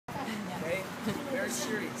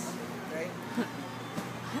serious, okay?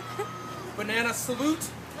 Banana salute.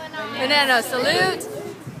 Banana salute.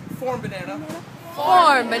 Form banana.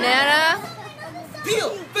 Form banana.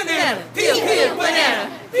 Peel banana. Peel, peel,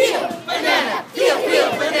 banana. Peel banana. Peel,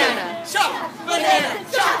 peel, banana. Chop banana.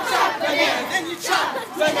 Chop, chop banana. Then you chop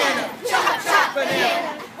banana. Chop, chop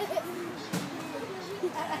banana.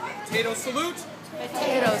 Potato salute.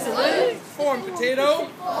 Potato salute. Form potato.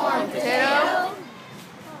 Form potato.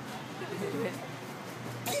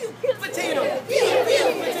 Peel potato. Peel,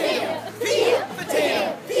 peel potato. Peel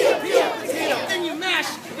potato. Peel, peel potato. Then you mash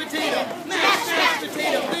potato. Mash, mash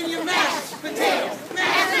potato. Then you mash potato.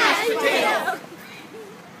 Mash, mash potato.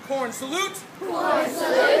 Corn salute. Corn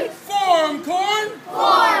salute. Form corn.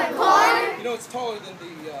 Form corn. You know it's taller than the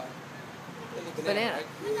banana. Banana. Right?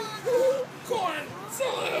 Corn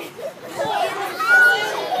salute.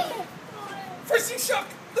 First you shuck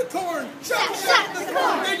the corn. Shuck, shuck the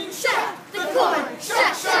corn. Then you shuck the corn.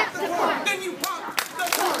 Shuck, shuck the corn. Then you pop the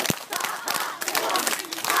corn.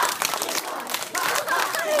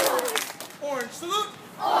 Orange salute.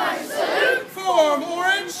 Orange salute. Form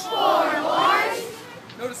orange. Form orange.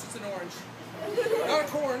 Notice it's an orange. Not a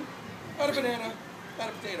corn, not a banana, not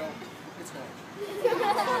a potato. It's an orange.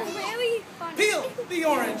 Really? Peel the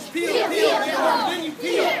orange. Peel the orange. Then you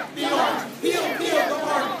peel the orange. Peel the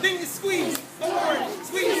orange. Then you squeeze the orange.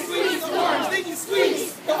 Squeeze the orange. Then you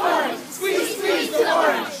squeeze the orange. Squeeze the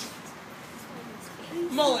orange.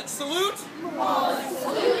 Mullet salute. Mullet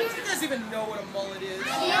salute. You guys even know what a mullet is?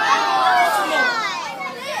 Yeah. What's a mullet?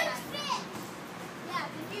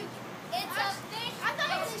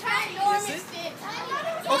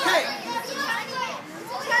 Okay.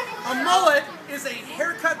 A mullet is a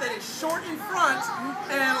haircut that is short in front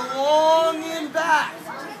and long in back.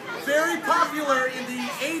 Very popular in the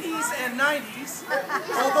 80s and 90s,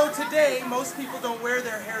 although today most people don't wear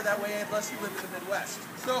their hair that way unless you live in the Midwest.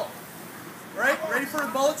 So, right, ready for a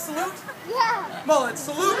mullet salute? Yeah. Mullet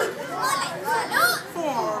salute.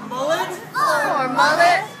 For mullet. Form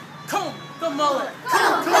mullet. Comb the mullet.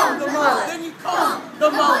 Comb the mullet. Then you comb the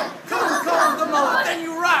mullet. Comb the mullet. Then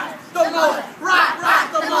you rock the mullet.